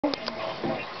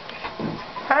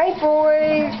Hi,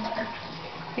 boys.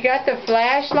 You got the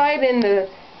flashlight in the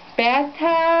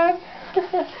bathtub?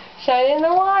 Shine in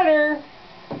the water.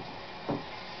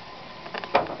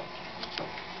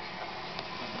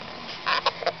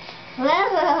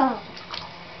 Whoa.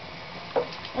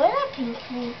 What a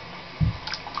pinky.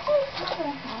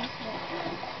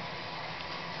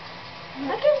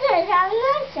 Look at this, I'm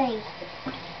nothing.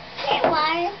 Hey,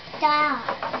 Wyatt, stop.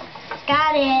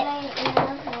 Got it.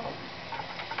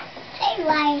 Hey,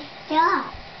 Wyatt,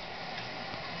 stop.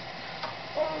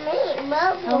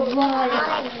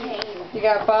 You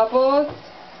got bubbles?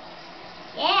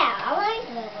 Yeah, I like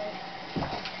bubbles.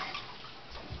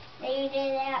 Did you do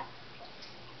that?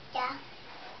 Yeah.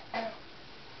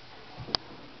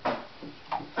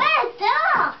 Where's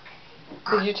dog?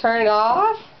 Did you turn it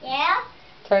off? Yeah.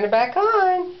 Turn it back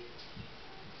on.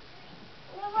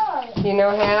 You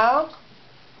know how?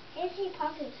 Is he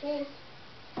popping fish?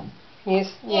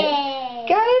 Yay!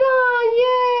 Got it on!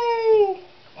 Yay!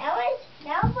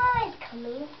 That where it's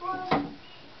coming from?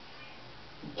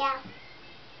 Yeah.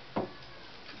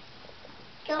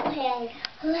 Go ahead.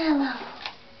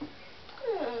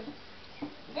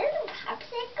 There's a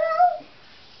popsicle?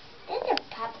 There's a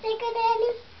popsicle,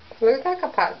 Daddy? Looks like a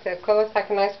popsicle. Looks like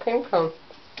an ice cream cone.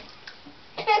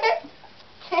 Is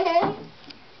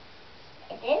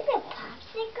this a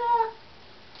popsicle?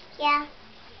 Yeah.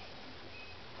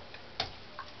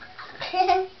 Is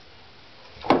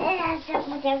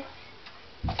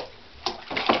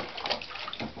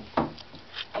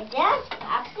that a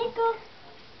popsicle?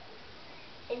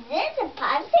 Is this a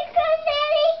popsicle,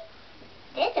 Daddy?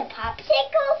 This a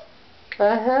popsicle?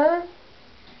 Uh-huh.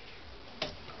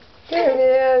 There it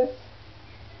is.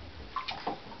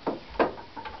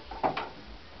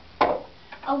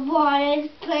 A water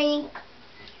pink.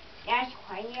 That's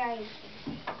quite nice.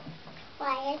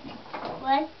 Wyatt.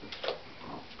 What?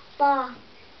 Ball.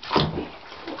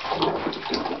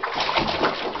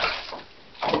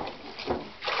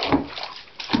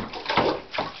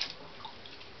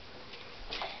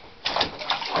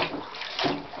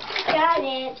 Got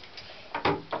it.